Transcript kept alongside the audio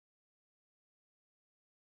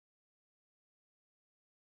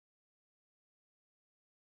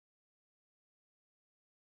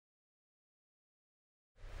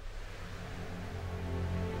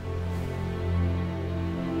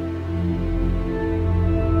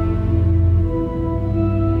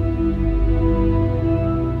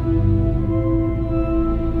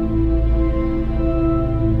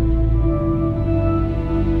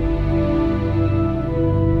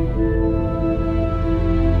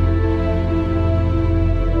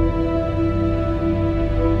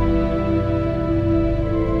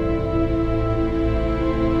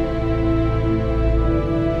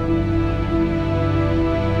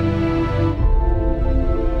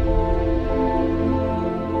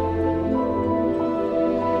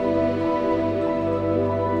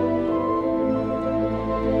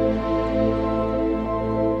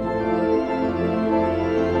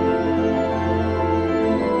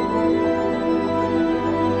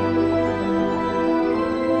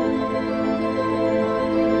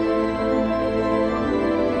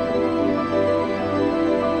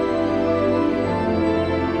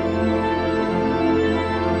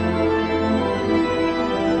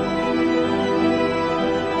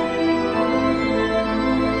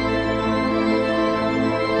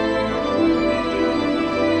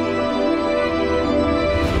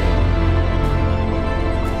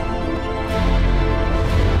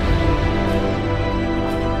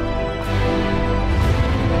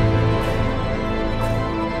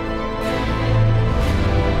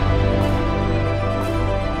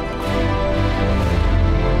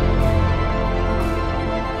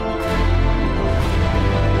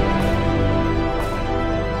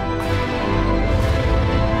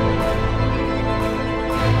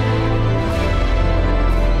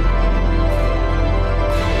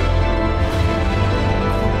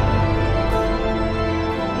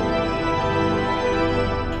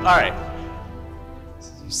All right.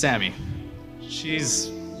 Sammy. She's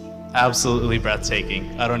absolutely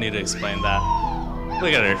breathtaking. I don't need to explain that.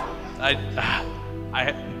 Look at her.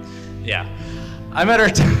 Yeah. I met her.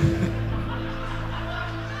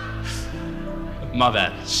 My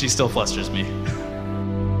bad. She still flusters me.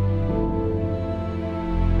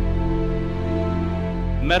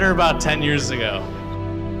 Met her about 10 years ago.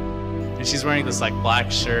 And she's wearing this like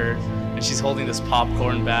black shirt, and she's holding this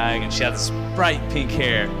popcorn bag, and she has this bright pink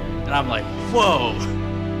hair. And I'm like, whoa.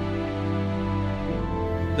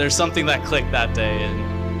 There's something that clicked that day,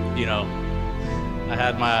 and you know, I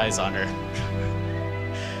had my eyes on her.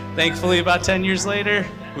 Thankfully, about 10 years later,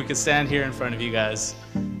 we could stand here in front of you guys,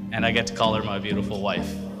 and I get to call her my beautiful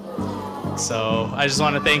wife. So I just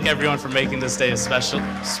want to thank everyone for making this day special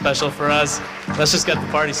for us. Let's just get the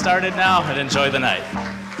party started now and enjoy the night.